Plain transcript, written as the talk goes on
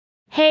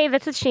Hey,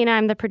 this is Sheena.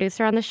 I'm the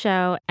producer on the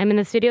show. I'm in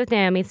the studio with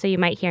Naomi, so you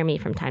might hear me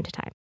from time to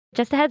time.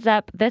 Just a heads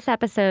up, this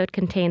episode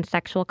contains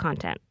sexual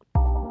content.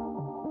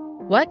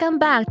 Welcome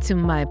back to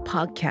my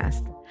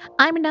podcast.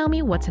 I'm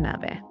Naomi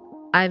Watanabe.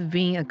 I've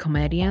been a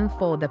comedian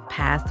for the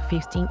past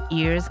 15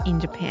 years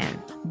in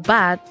Japan.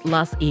 But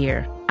last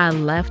year, I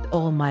left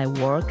all my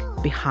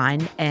work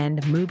behind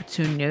and moved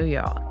to New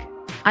York.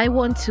 I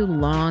want to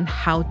learn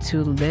how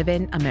to live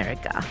in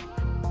America.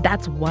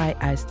 That's why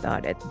I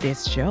started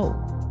this show.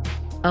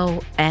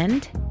 Oh,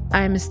 and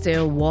I'm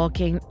still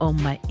working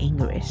on my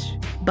English.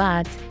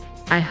 But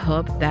I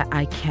hope that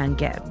I can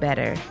get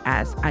better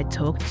as I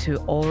talk to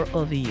all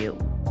of you.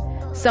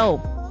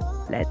 So,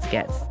 let's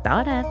get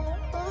started.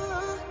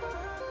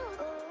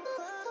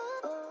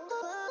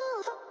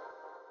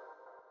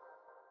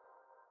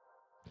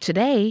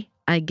 Today,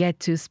 I get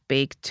to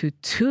speak to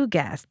two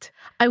guests.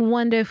 I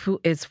wonder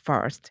who is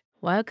first.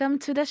 Welcome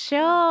to the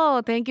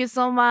show. Thank you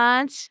so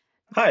much.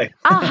 Hi.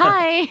 Oh,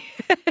 hi.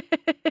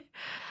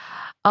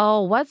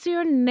 Oh, what's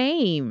your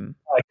name?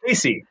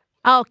 Casey.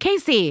 Oh,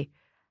 Casey.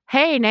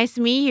 Hey, nice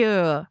to meet you.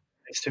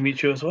 Nice to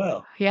meet you as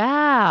well.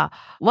 Yeah.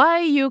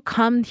 Why you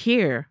come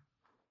here?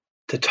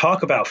 To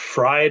talk about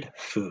fried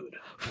food.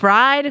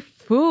 Fried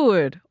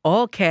food.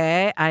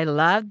 Okay, I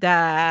love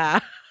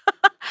that.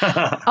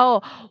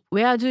 Oh,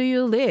 where do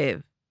you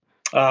live?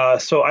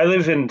 So I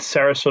live in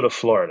Sarasota,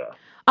 Florida.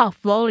 Oh,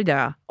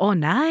 Florida. Oh,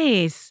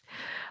 nice.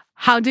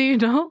 How do you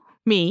know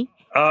me?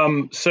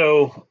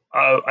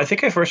 I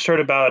think I first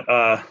heard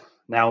about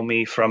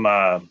Naomi from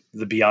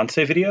the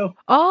Beyonce video.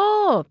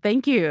 Oh,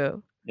 thank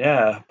you.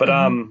 Yeah, but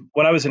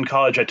when I was in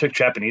college, I took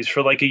Japanese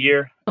for like a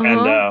year,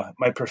 and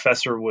my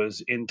professor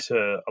was into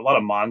a lot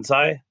of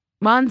manzai.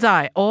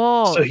 Manzai.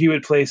 Oh. So he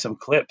would play some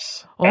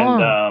clips,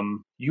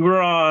 and you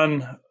were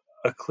on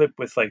a clip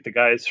with like the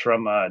guys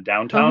from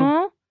downtown.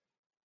 I'm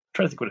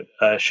trying to think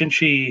what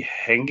Shinchi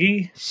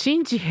Hengi.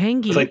 Shinji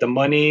Hengi. It's like the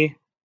money.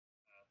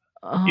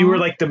 You were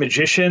like the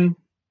magician.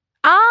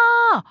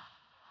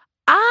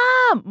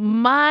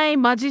 My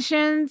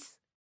magicians.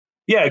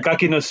 Yeah,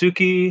 Gaki no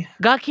Suki.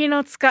 Gaki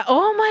no Tsuka.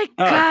 Oh my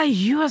God,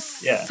 you are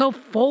so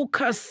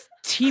focused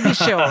TV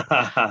show.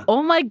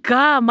 Oh my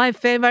God, my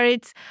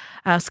favorite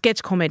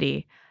sketch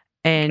comedy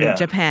in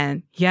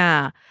Japan.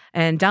 Yeah.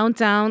 And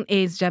Downtown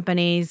is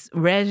Japanese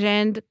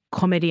legend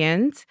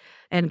comedians.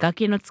 And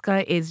Gaki no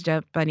Tsuka is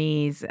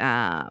Japanese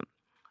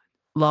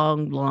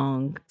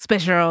long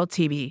special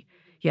TV.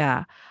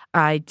 Yeah.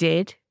 I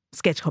did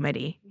sketch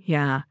comedy.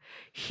 Yeah.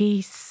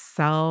 He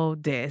saw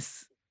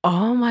this.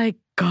 Oh my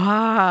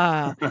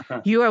God.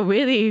 You are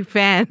really a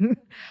fan.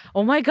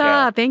 Oh my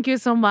God. Thank you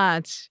so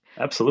much.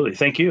 Absolutely.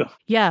 Thank you.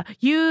 Yeah.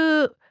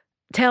 You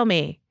tell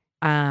me,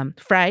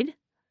 fried,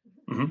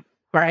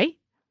 right?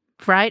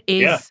 Fried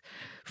is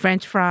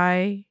French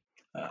fry.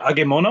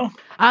 Agemono?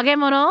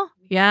 Agemono?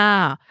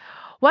 Yeah.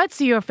 What's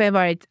your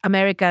favorite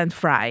American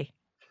fry?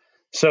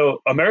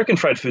 So American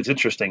fried food's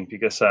interesting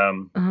because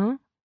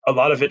a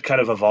lot of it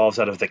kind of evolves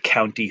out of the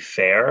county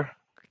fair.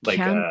 Like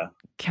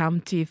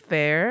county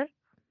fair?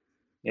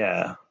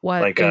 Yeah.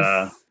 What like,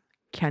 is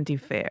county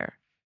fair?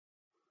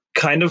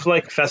 Kind of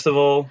like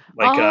festival,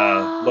 like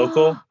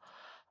local.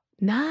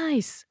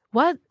 Nice.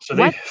 What? So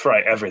they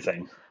fry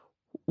everything.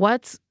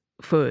 What's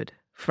food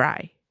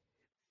fry?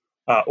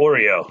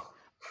 Oreo.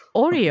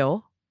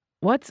 Oreo?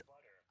 What's...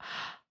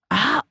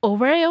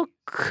 Oreo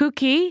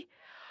cookie?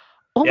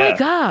 Oh my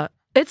God.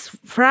 It's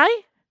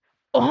fry?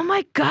 Oh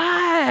my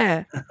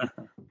God.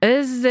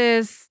 Is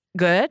this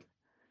good?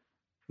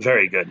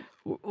 Very good.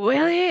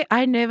 Really?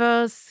 I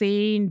never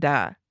seen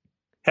that.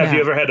 Have you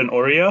ever had an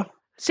Oreo?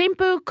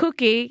 Simple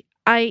cookie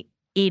I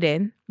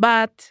eaten,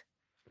 but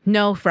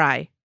no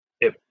fry.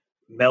 It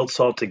melts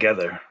all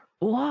together.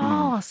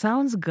 Wow,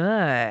 sounds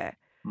good.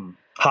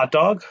 Hot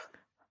dog?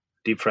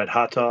 Deep fried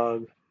hot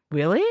dog.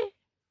 Really?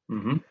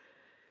 Mm-hmm.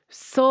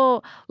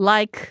 So,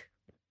 like,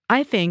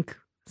 I think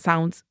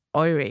sounds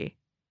oily,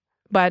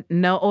 but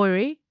no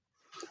oily?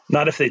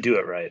 Not if they do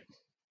it right.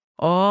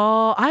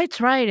 Oh, I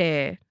tried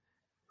it.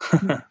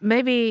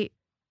 Maybe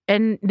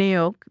in New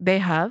York they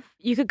have.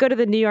 You could go to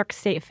the New York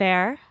State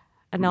Fair,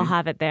 and they'll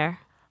have it there.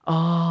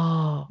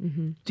 Oh,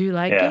 do you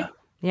like it?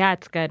 Yeah,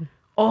 it's good.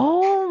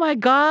 Oh my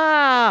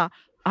God.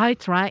 I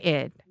try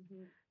it.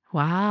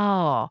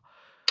 Wow.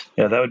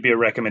 Yeah, that would be a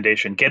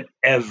recommendation. Get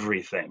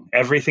everything.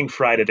 Everything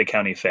fried at a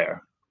county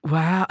fair.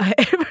 Wow.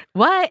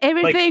 Why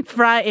everything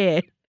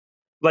fried?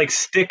 Like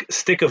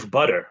stick of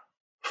butter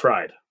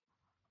fried.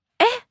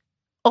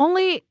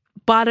 Only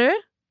butter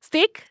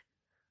stick?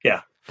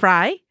 Yeah.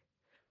 Fry?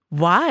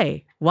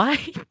 Why? Why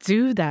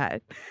do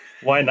that?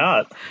 Why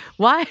not?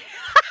 Why?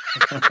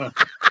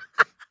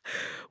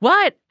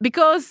 What?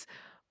 Because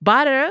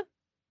butter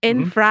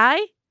and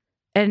fry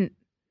and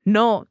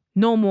no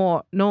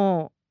more,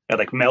 no. It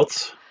like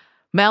melts.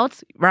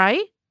 Melts,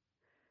 right?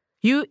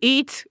 You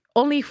eat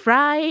only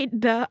fry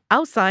the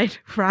outside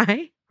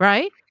fry,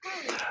 right?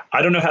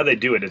 I don't know how they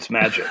do it. It's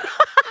magic.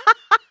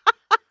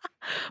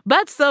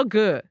 But so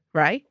good,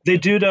 right? They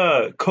do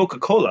the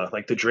Coca-Cola,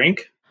 like the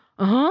drink.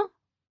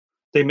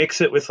 They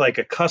mix it with like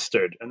a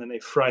custard and then they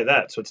fry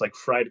that. So it's like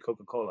fried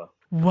Coca-Cola.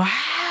 Wow.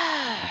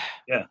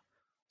 Yeah.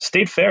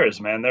 State fairs,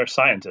 man. They're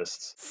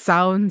scientists.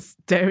 Sounds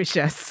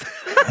delicious.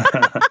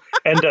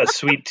 And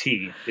sweet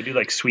tea. They do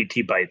like sweet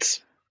tea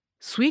bites.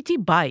 Sweetie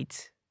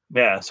bite.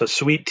 Yeah. So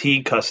sweet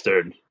tea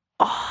custard.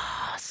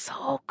 Oh,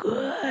 so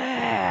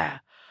good.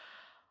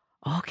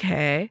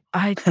 Okay.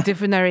 I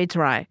definitely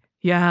try.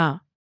 Yeah.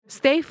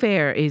 State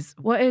fair is,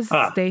 what is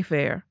state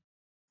fair?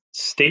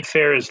 State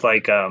fair is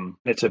like,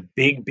 it's a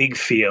big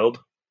field.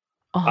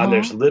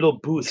 There's little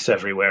booths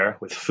everywhere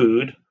with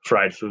food,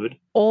 fried food.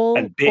 All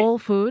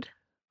food?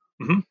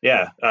 Mm-hmm,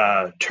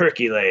 yeah.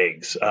 Turkey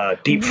legs,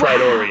 deep fried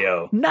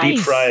Oreo. Nice. Deep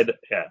fried,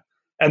 yeah.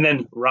 And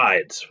then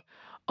rides.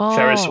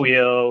 Ferris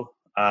wheel,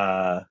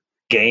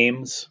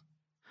 games.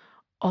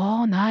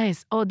 Oh,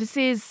 nice. Oh, this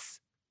is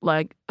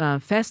like a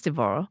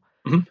festival.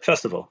 Mm-hmm,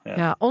 festival, yeah.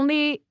 Yeah,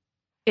 only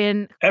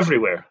in...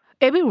 Everywhere.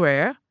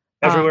 Everywhere?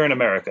 Everywhere in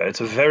America.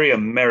 It's a very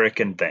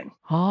American thing.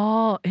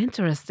 Oh,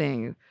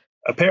 interesting.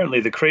 Apparently,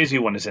 the crazy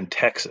one is in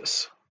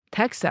Texas.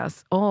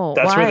 Texas? Oh,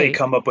 That's why? where they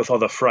come up with all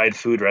the fried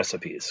food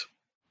recipes.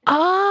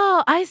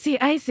 Oh, I see.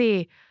 I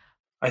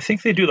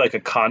think they do like a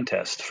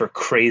contest for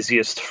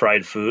craziest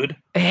fried food.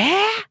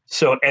 Eh?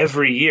 So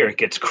every year it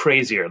gets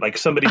crazier. Like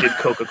somebody did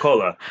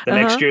Coca-Cola. The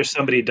next year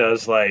somebody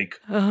does like,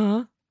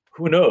 who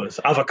knows,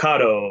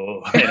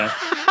 avocado,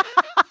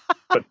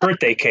 but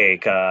birthday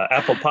cake,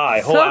 apple pie,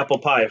 whole apple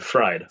pie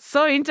fried.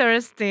 So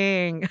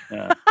interesting.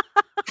 Yeah.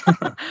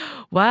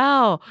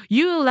 Wow.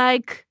 You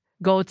like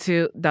go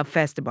to the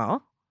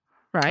festival,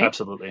 right?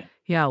 Absolutely.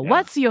 Yeah.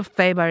 What's your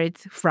favorite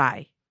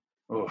fry?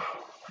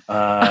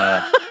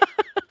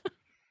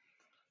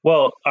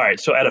 Well, all right.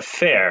 So at a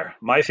fair,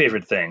 my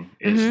favorite thing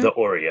is the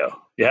Oreo.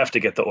 You have to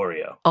get the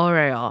Oreo.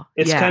 Oreo.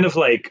 It's kind of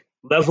like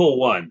level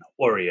 1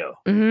 Oreo.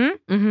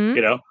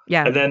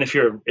 Yeah. And then if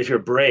you're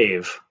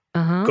brave,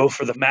 go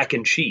for the mac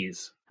and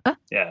cheese.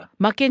 Yeah.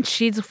 Mac and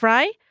cheese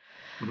fry?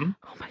 Oh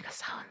my God,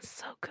 sounds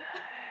so good.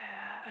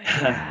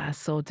 Yeah,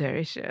 so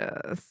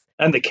delicious.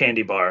 And the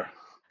candy bar.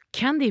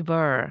 Candy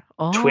bar.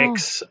 Oh.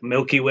 Twix,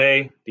 Milky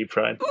Way, deep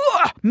fried.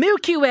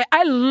 Milky Way.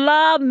 I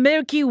love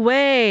Milky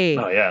Way.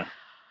 Oh, yeah.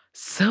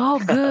 So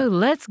good.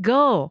 Let's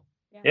go.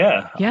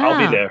 Yeah, I'll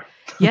be there.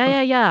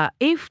 Yeah.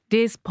 If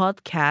this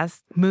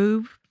podcast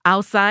move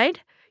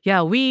outside,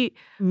 we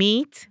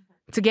meet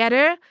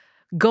together,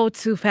 go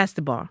to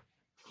festival.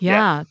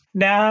 Yeah.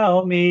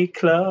 Now Me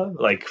Club,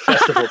 like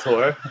festival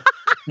tour.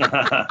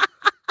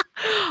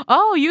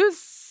 Oh, you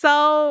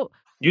saw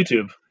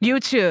YouTube.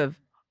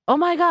 Oh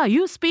my God,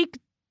 you speak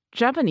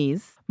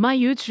Japanese. My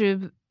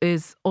YouTube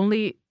is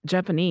only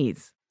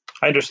Japanese.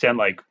 I understand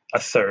like a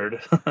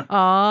third.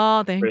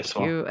 Oh, thank Very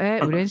small. you.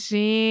 嬉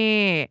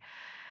しい.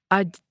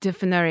 I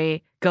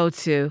definitely go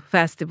to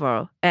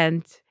festival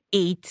and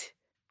eat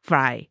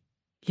fry.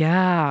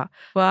 Yeah.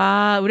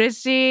 Wow, 嬉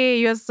し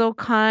い. You're so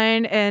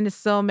kind and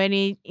so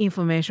many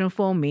information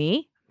for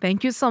me.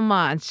 Thank you so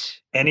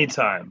much.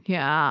 Anytime.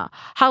 Yeah.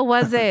 How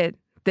was it,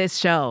 this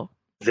show?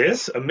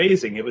 This?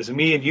 Amazing. It was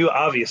me and you.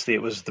 Obviously,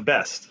 it was the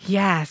best.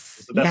 Yes.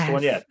 It's the best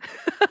one yet.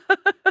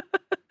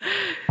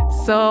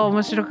 So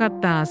面白かっ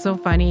た. So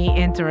funny,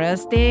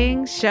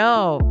 interesting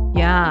show.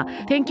 Yeah.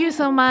 Thank you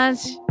so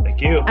much.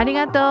 Thank you. あり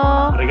がとう.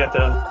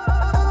 Arigato.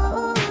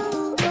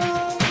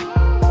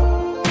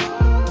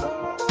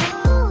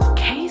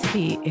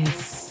 Casey is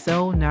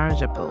so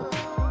knowledgeable.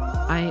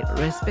 I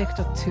respect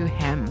to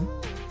him.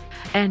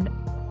 And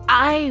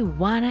I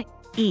want to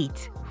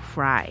eat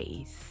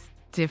fries.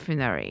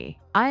 Definitely.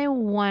 I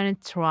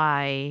want to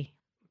try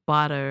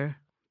butter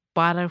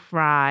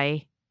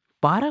fry.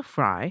 Butter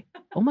fry?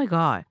 Oh my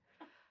God.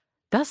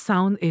 That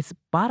sound is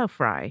butter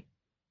fry.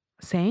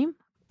 Same?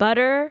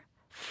 Butter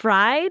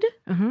fried?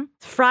 Mm-hmm.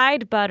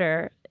 Fried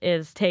butter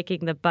is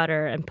taking the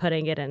butter and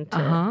putting it into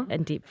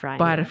and deep frying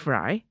Butter it.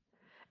 fry.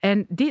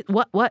 And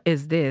what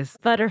is this?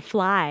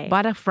 Butterfly.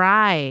 Butter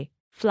fry.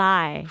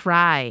 Fly.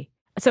 Fry.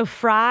 So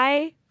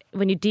fry,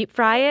 when you deep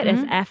fry it,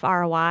 is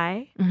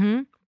F-R-Y.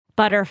 Mm-hmm.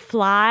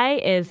 Butterfly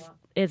is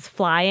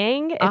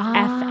flying. It's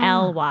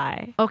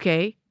F-L-Y.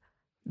 Okay.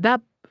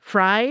 That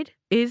fried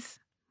is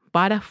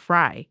butter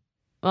fry.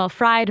 Well,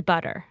 fried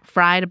butter.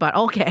 Fried butter.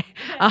 Okay.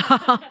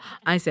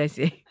 I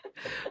see.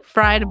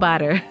 Fried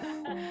butter.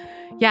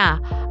 Yeah.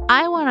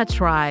 I want to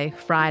try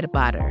fried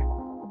butter.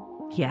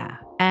 Yeah.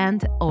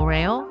 And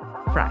Oreo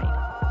fried.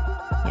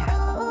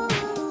 Yeah.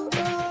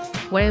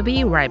 We'll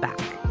be right back.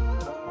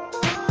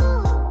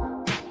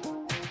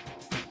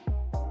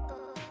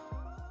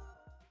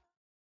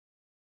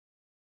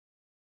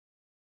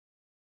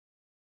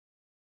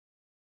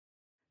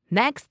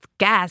 Next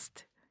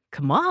guest.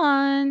 Come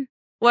on.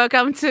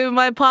 Welcome to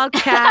my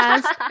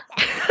podcast.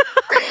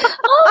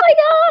 Oh my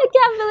God, I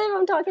can't believe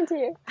I'm talking to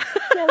you.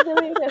 Can't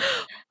believe it.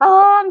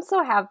 Oh, I'm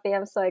so happy.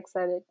 I'm so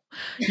excited.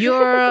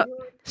 You're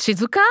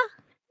Shizuka?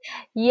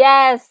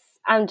 Yes,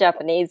 I'm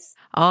Japanese.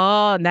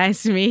 Oh,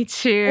 nice to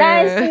meet you.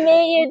 Nice to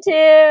meet you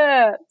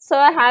too. So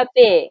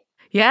happy.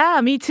 Yeah,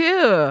 me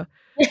too.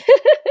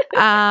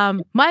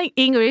 My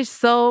English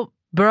so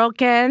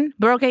broken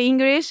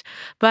English,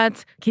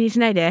 but 気にし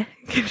ないで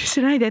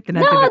って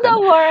なって No, るかな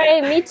don't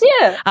worry. Me too.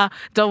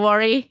 Don't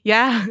worry.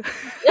 Yeah.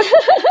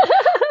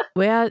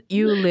 Where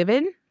you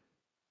living?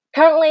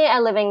 Currently,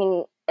 I'm living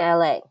in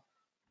LA.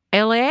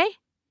 LA?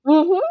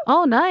 Mm-hmm.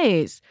 Oh,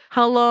 nice.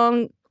 How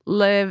long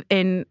live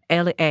in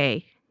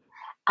LA?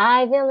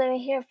 I've been living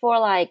here for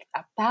like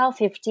about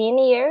 15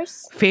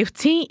 years.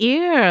 15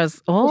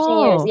 years. 15 years,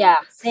 Oh, yeah.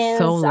 so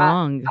Since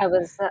long.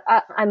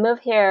 I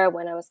moved here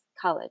when I was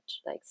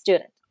college, like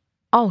student.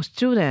 Oh,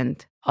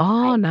 student.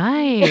 Oh, Hi.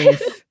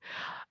 nice.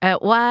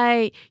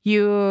 Why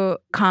you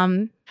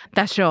come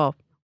that show?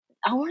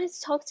 I wanted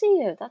to talk to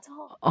you. That's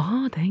all.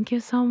 Oh, thank you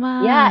so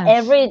much. Yeah,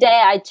 every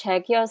day I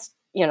check your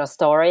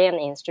story on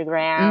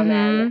Instagram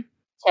and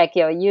check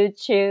your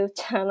YouTube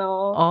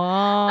channel.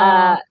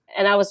 Oh.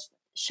 And I was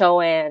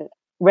showing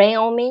Rain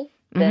on Me,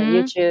 the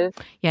YouTube.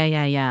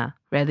 Yeah.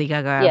 Lady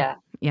Gaga.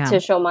 Yeah. To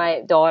show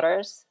my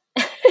daughters.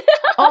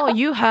 Oh,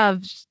 you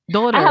have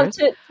daughters? I have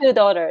two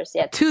daughters.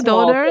 Yeah, two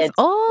small daughters? kids.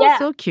 Oh, yeah.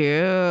 So cute.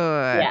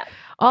 Yeah.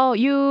 Oh,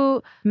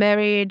 you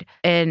married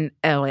in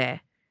LA?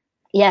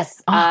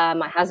 Yes.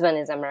 My husband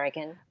is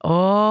American.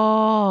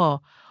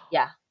 Oh.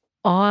 Yeah.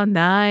 Oh,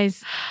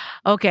 nice.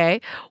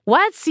 Okay.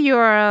 What's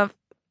your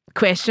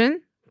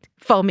question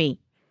for me?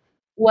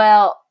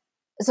 Well,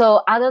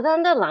 so other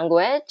than the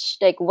language,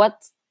 like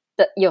what's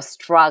your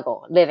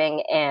struggle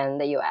living in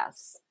the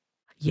US?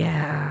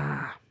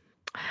 Yeah.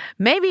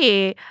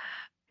 Maybe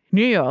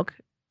New York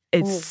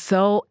is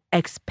so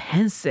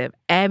expensive.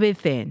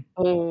 Everything.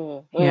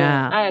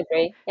 Yeah. I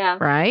agree. Yeah.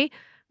 Right?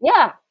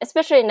 Yeah.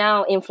 Especially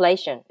now,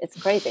 inflation. It's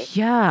crazy.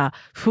 Yeah.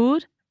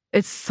 Food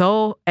is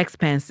so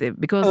expensive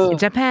because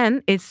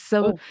Japan is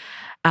so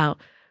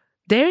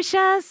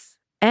delicious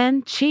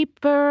and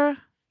cheaper.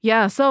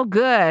 Yeah, so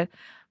good.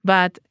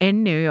 But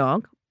in New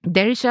York,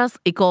 delicious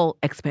equal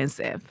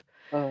expensive.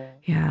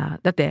 Yeah.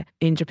 だって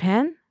in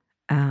Japan,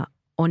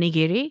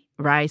 onigiri,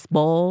 rice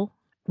bowl,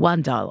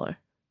 $1.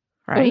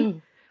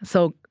 Right?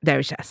 So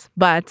delicious.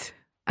 But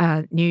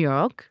New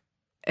York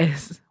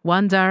is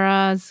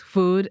 $1.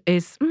 Food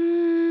is,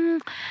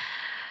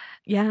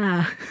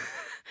 yeah.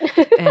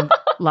 And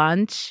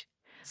lunch,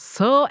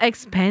 so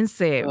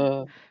expensive.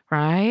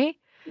 Right?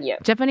 Yeah.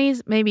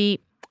 Japanese,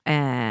 maybe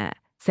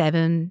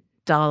 $7,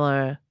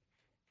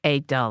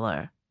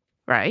 $8,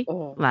 right?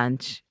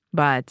 Lunch.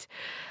 But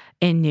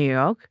in New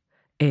York,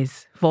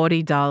 it's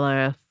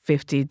 $40,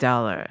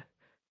 $50.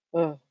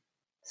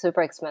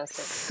 Super expensive.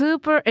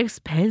 Super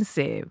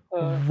expensive.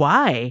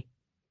 Why?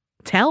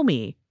 Tell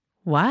me.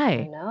 Why?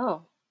 I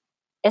know.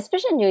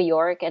 Especially New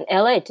York and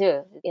LA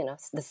too. You know,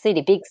 the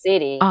city, big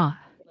city.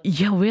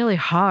 Yeah, really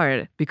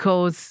hard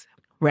because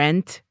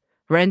rent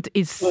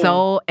is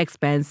so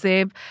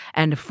expensive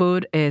and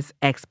food is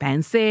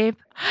expensive.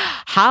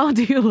 How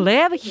do you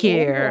live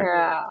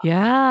here?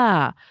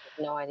 Yeah.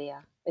 No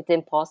idea. It's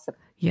impossible.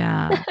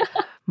 Yeah.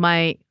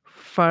 My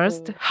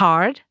first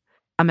hard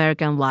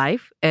American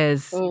life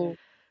is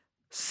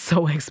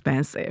so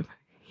expensive.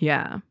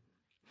 Yeah.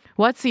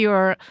 What's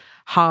your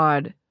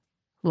hard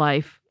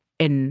life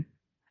in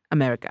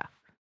America?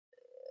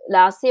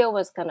 Last year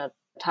was kind of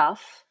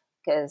tough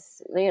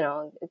because,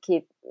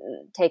 keep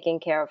taking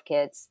care of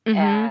kids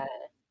and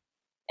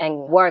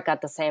work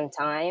at the same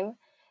time.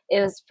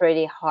 It was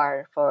pretty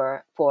hard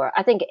for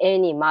I think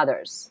any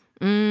mothers,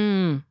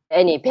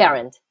 any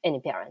parent.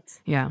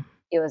 Yeah.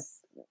 It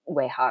was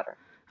way harder.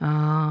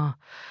 Oh,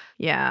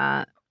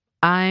 yeah.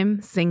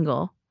 I'm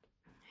single.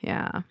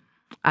 Yeah.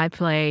 I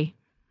play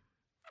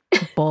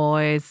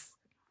boys.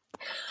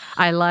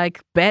 I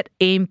like bet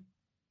in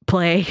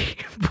play.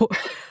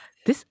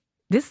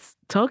 This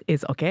talk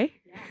is okay?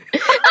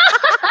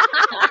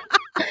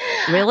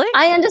 Really?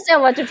 I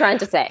understand what you're trying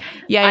to say.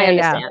 Yeah. I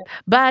understand.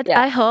 But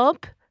I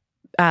hope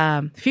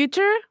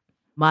future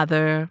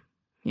mother,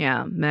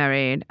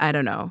 married, I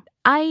don't know.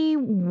 I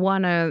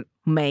want to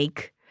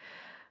make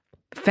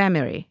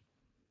family.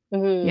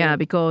 Yeah,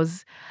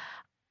 because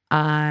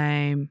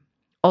I'm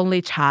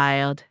only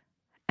child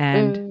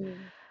and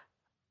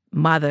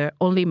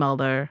only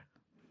mother,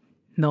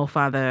 no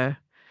father,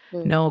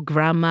 no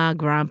grandma,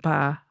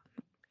 grandpa.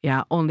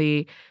 Yeah,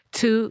 only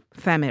two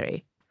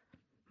family.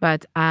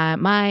 But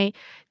my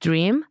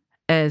dream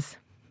is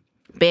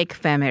big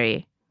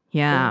family.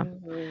 Yeah.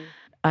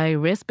 I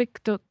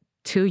respect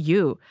to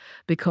you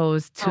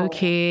because two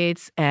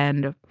kids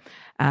and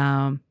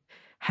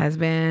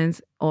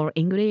husbands or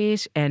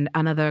English and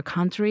another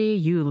country,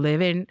 you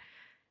live in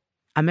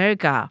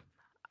America.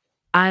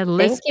 I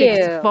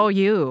respect for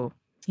you.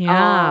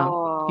 Yeah.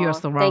 You're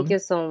so wrong. Thank you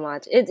so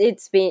much.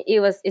 It's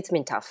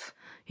been tough.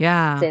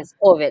 Yeah. Since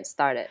COVID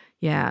started.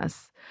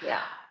 Yes.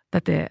 Yeah. だ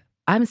って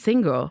I'm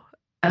single.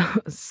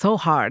 So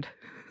hard.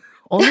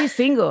 Only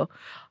single.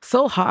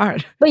 So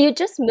hard. But you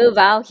just move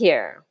out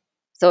here.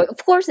 So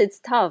of course it's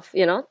tough,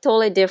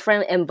 totally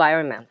different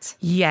environment.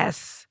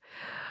 Yes.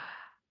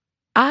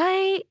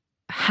 I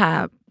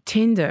have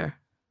Tinder,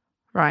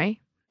 right?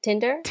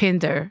 Tinder,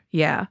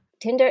 yeah.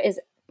 Tinder is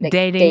like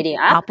dating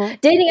app.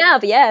 Dating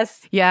app,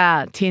 yes.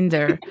 Yeah,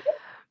 Tinder.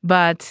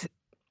 But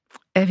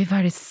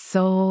Everybody's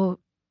so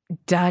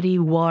dirty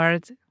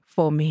word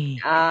for me.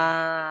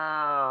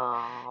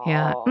 Yeah.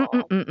 Oh.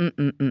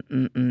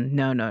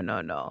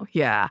 No.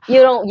 Yeah.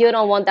 You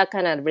don't want that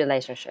kind of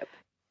relationship.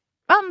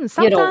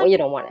 Sometimes You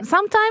don't want it.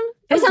 Sometimes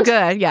it's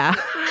good. Yeah.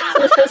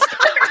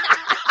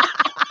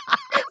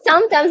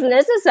 Sometimes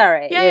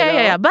necessary.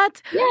 Yeah.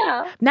 But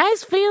Yeah.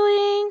 nice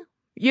feeling.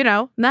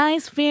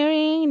 Nice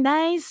feeling.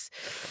 Nice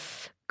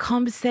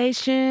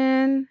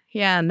conversation.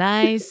 Yeah.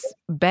 Nice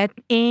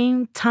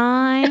bed-in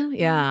time.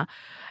 Yeah.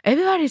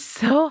 Everybody's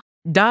so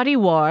dirty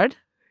word.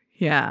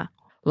 Yeah.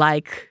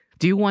 Like,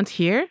 do you want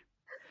here?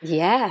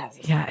 Yes.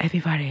 Yeah,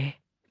 everybody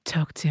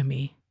talk to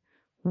me.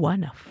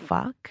 Wanna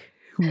fuck?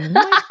 Oh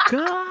my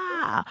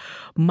God.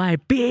 My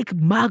big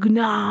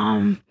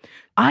magnum.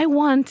 I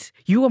want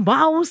your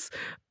mouse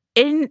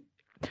in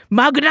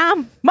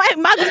magnum. My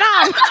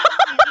magnum.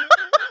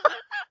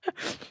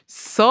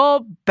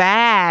 So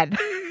bad.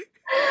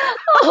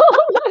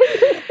 Oh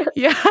my God.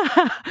 Yeah.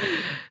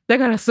 だ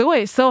からすご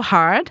い so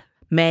hard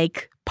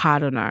make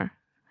partner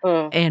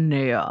in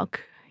New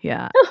York.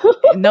 Yeah.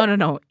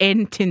 No.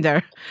 In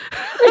Tinder.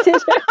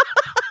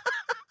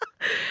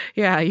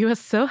 Yeah, you were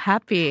so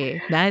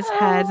happy. Nice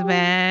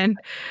husband.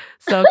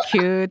 So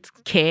cute.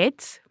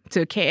 Kids.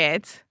 2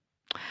 kids.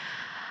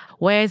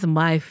 Where's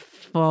my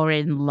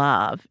foreign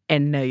love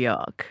in New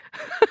York?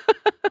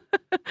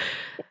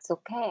 It's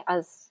okay.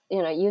 As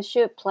you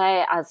should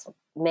play as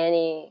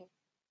many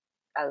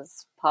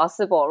as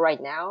possible right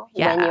now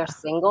when you're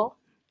single.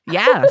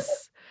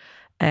 Yes.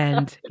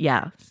 And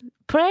yeah,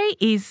 play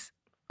is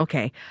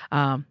okay.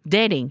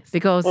 Dating,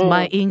 because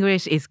my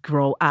English is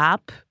grow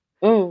up.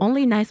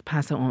 Only nice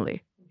person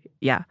only.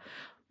 Yeah.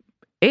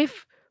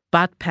 If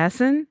bad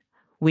person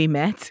we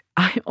met,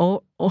 I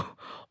always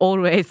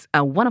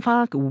wanna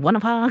fuck.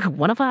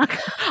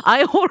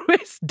 I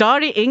always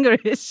dirty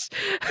English.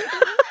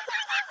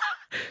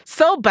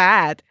 So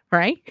bad,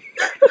 right?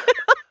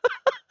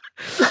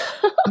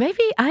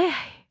 Maybe I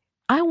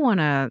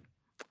wanna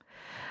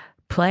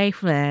play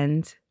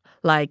friend,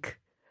 like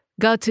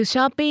go to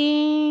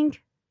shopping,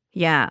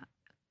 yeah,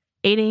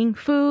 eating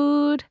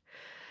food,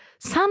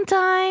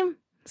 sometime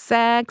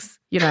sex,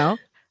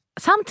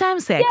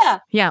 sometimes sex.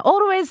 Yeah,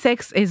 always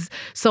sex is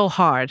so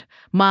hard.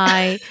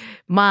 My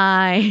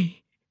mind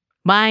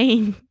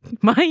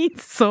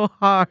so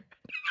hard.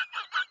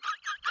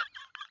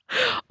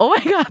 Oh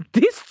my God,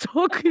 this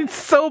talk is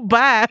so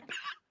bad.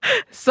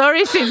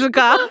 Sorry,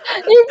 Shizuka.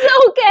 It's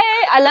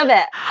okay. I love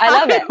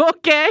it.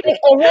 Okay. Like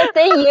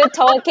everything you're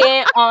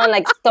talking on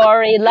like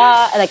story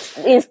live, like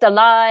Insta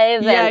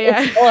live, and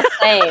it's all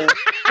same.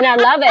 And I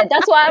love it.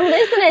 That's why I'm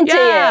listening to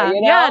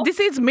you. Yeah, this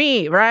is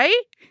me, right?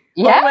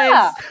 Yeah,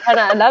 always. And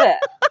I love it.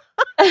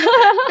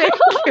 Thank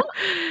you.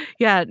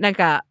 Yeah, なん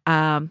か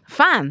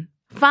fun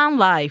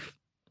life.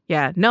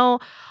 Yeah, no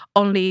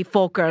only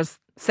focus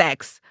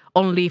sex,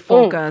 only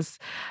focus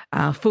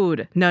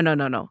food. No.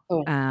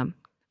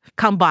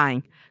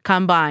 Combine.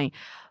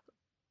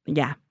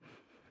 Yeah,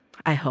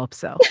 I hope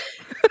so.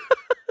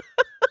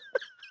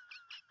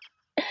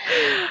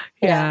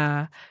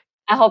 Yeah.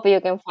 I hope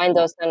you can find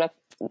those kind of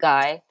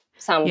guy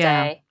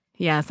someday.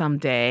 Yeah,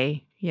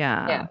 someday.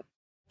 Yeah.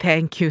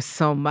 Thank you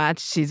so much,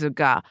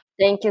 Shizuka.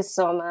 Thank you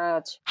so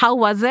much. How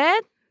was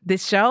it,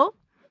 this show?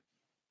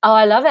 Oh,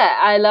 I love it.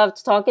 I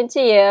loved talking to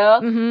you.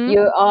 Mm-hmm.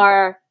 You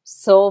are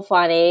so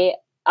funny,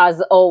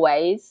 as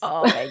always.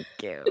 Oh, thank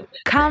you.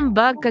 Come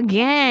back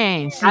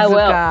again, Shizuka. I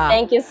will.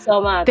 Thank you so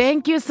much.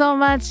 Thank you so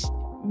much.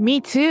 Me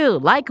too.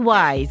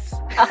 Likewise.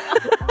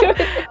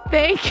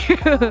 Thank you.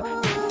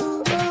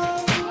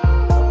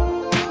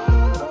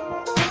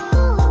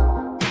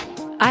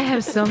 I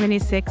have so many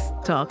sex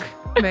talk.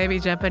 Maybe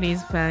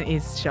Japanese fan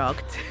is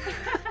shocked.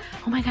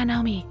 Oh my God,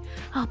 Naomi.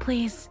 Oh,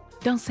 please,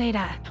 don't say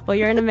that. Well,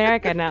 you're in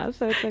America now,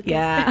 so it's okay.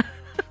 Yeah.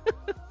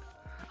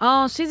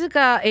 Oh,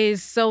 Shizuka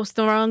is so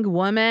strong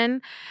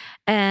woman,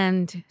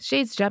 and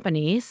she's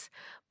Japanese,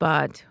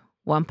 but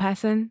one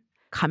person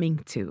coming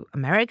to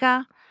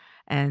America,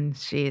 and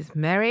she is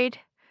married,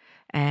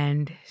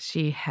 and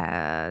she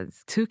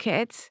has 2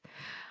 kids.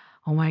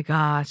 Oh my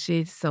God,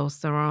 she's so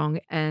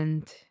strong,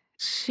 and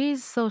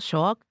she's so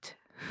shocked,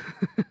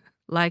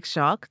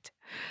 shocked,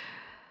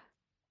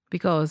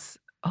 because,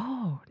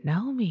 oh,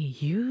 Naomi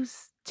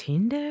use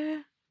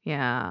Tinder?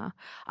 Yeah,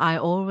 I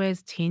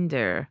always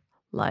Tinder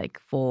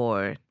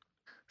for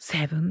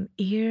 7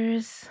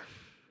 years.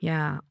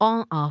 Yeah,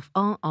 on, off,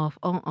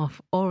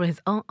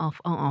 always on,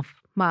 off.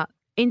 But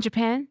in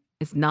Japan,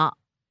 it's not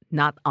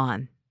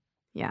on.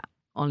 Yeah,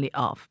 only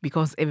off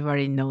because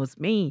everybody knows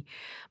me.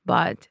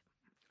 But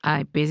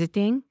I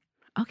visiting,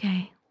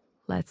 okay,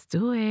 let's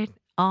do it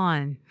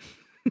on.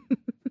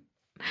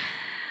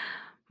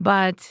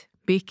 But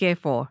be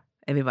careful,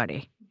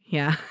 everybody.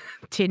 Yeah,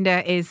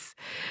 Tinder is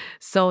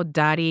so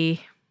dirty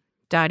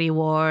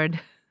word.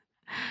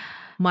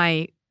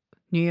 My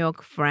New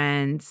York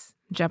friends,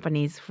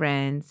 Japanese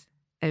friends,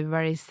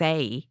 everybody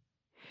say,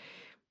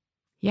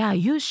 yeah,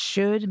 you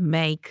should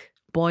make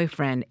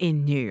boyfriend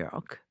in New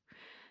York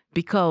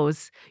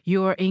because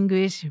your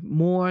English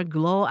more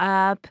glow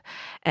up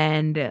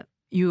and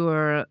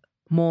you're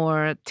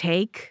more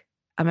take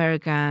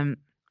American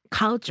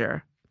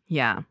culture.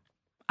 Yeah,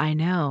 I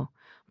know.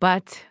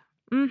 But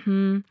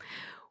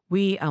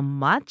we are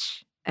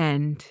much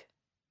and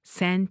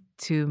sent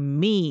to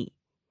me,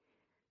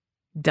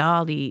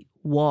 Dolly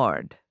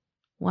Ward.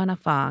 Wanna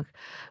fuck?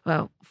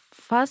 Well,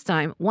 first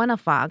time, wanna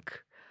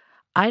fuck?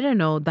 I don't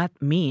know that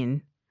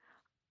mean.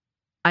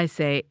 I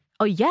say,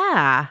 oh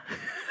yeah,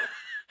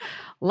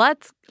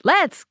 let's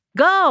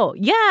go,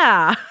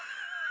 yeah.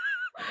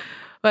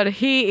 But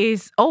he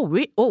is,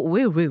 we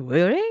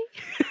really?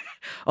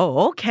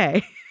 Oh,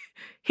 okay.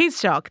 He's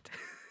shocked.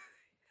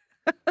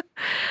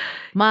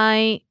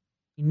 My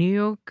New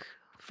York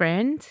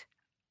friend,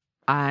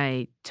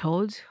 I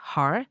told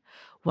her,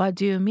 what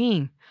do you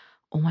mean?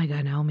 Oh my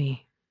God,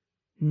 Naomi,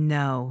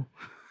 no.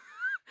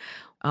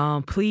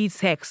 Please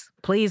sex.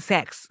 Do you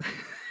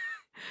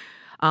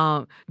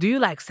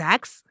like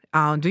sex?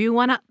 Do you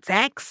wanna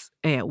sex?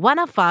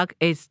 Wanna fuck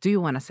is do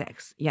you wanna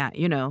sex? Yeah,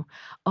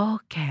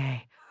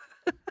 Okay.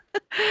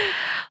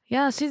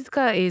 Yeah,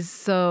 Shizuka is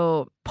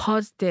so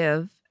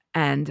positive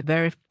and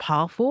very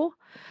powerful.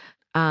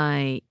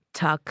 I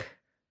took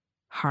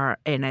her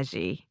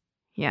energy.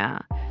 Yeah,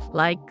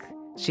 like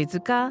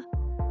Shizuka,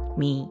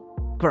 me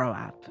grow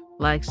up.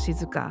 Like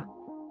Shizuka,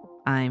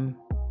 I'm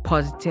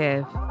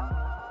positive.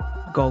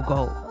 Go.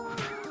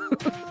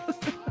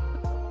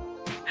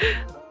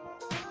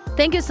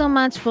 Thank you so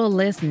much for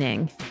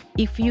listening.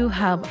 If you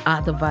have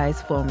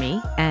advice for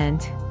me and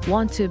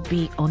want to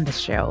be on the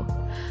show,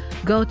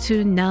 go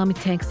to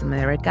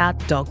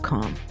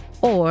naomitakes.america.com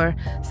or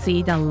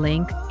see the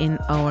link in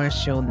our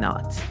show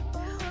notes.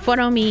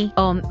 Follow me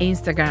on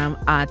Instagram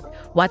at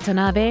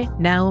Watanabe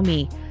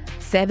Naomi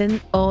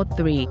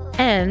 703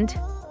 and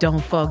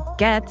don't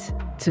forget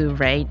to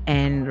rate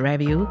and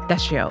review the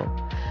show.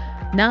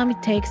 Naomi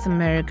Takes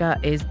America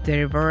is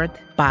delivered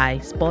by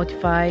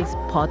Spotify's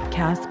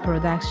podcast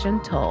production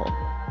tool,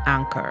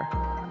 Anchor.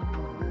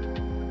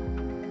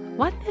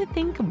 What do you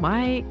think?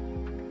 My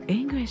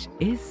English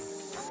is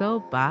so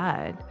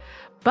bad,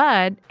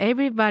 but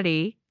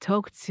everybody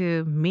talked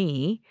to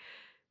me,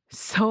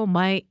 so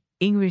my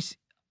English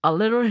a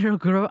little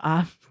grew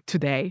up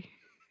today.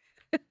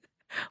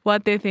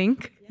 What do you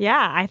think?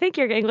 Yeah, I think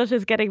your English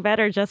is getting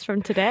better just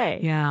from today.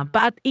 Yeah,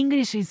 but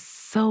English is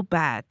so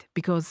bad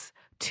because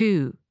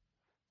to,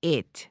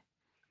 it,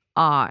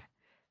 are,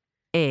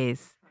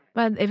 is.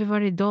 But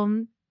everybody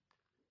don't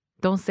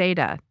say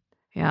that.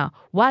 Yeah.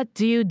 What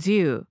do you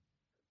do?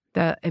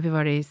 That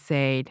everybody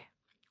said,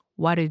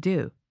 what do you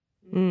do?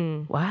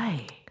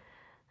 Why?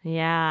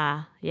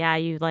 Yeah,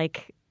 you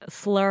like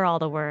slur all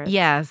the words.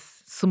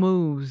 Yes,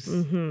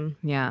 smooth.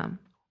 Yeah.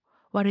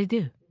 What do you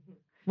do?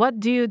 What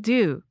do you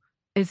do?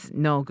 It's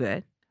no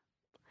good.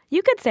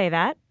 You could say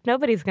that.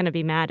 Nobody's going to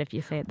be mad if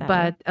you say it that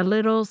But way. a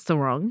little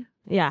strong.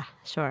 Yeah,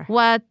 sure.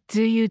 What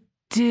do you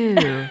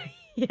do?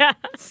 Yeah.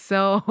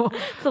 So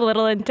It's a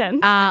little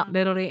intense.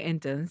 literally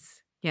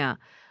intense. Yeah.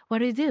 What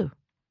do you do?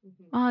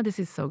 Oh, this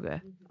is so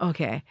good.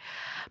 Okay.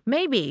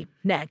 Maybe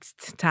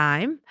next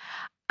time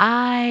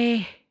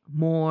I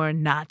more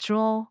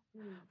natural,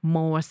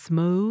 more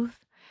smooth,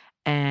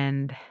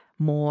 and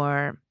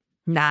more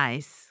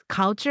nice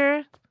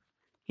culture.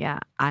 Yeah,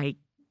 I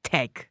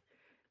take.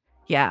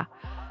 Yeah.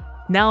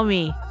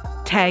 Naomi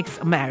takes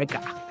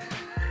America.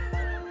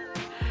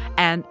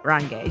 And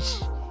language.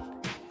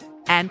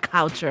 And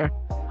culture.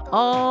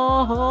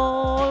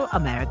 Oh,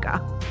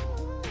 America.